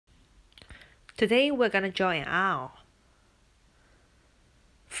Today we're going to draw an owl.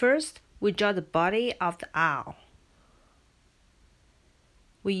 First, we draw the body of the owl.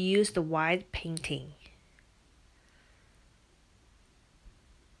 We use the white painting.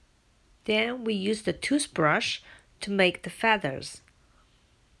 Then we use the toothbrush to make the feathers.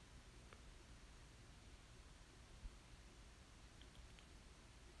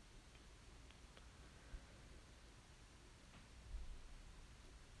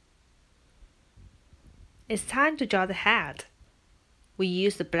 It's time to draw the head. We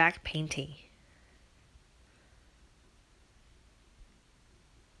use the black painting.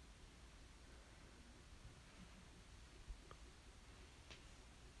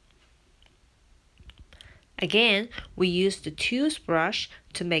 Again, we use the toothbrush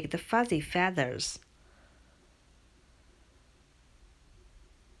to make the fuzzy feathers.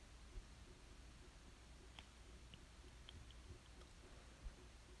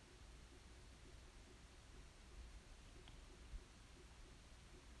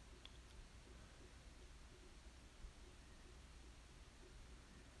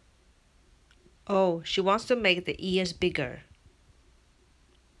 Oh, she wants to make the ears bigger.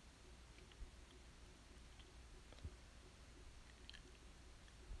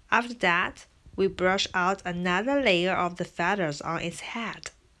 After that, we brush out another layer of the feathers on its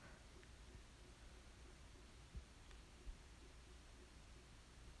head.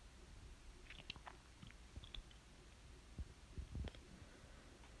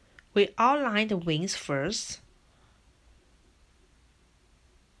 We outline the wings first.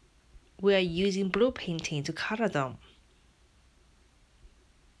 We are using blue painting to color them.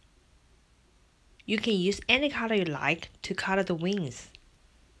 You can use any color you like to color the wings.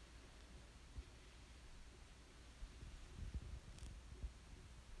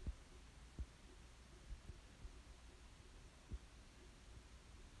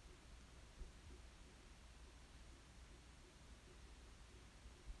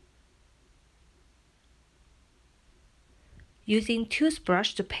 Using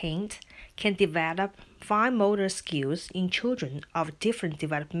toothbrush to paint can develop fine motor skills in children of different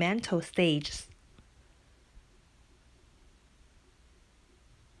developmental stages.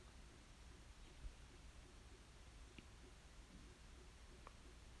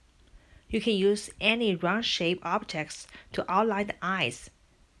 You can use any round-shaped objects to outline the eyes,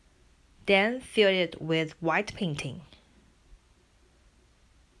 then fill it with white painting.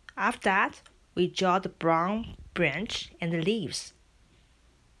 After that, we draw the brown branch and the leaves.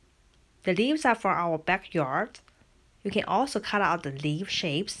 The leaves are for our backyard. You can also cut out the leaf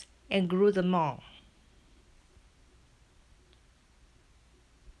shapes and glue them on.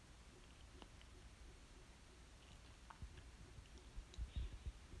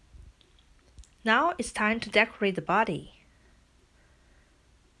 Now it's time to decorate the body.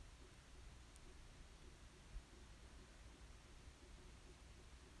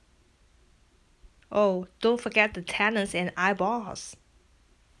 Oh, don't forget the talons and eyeballs.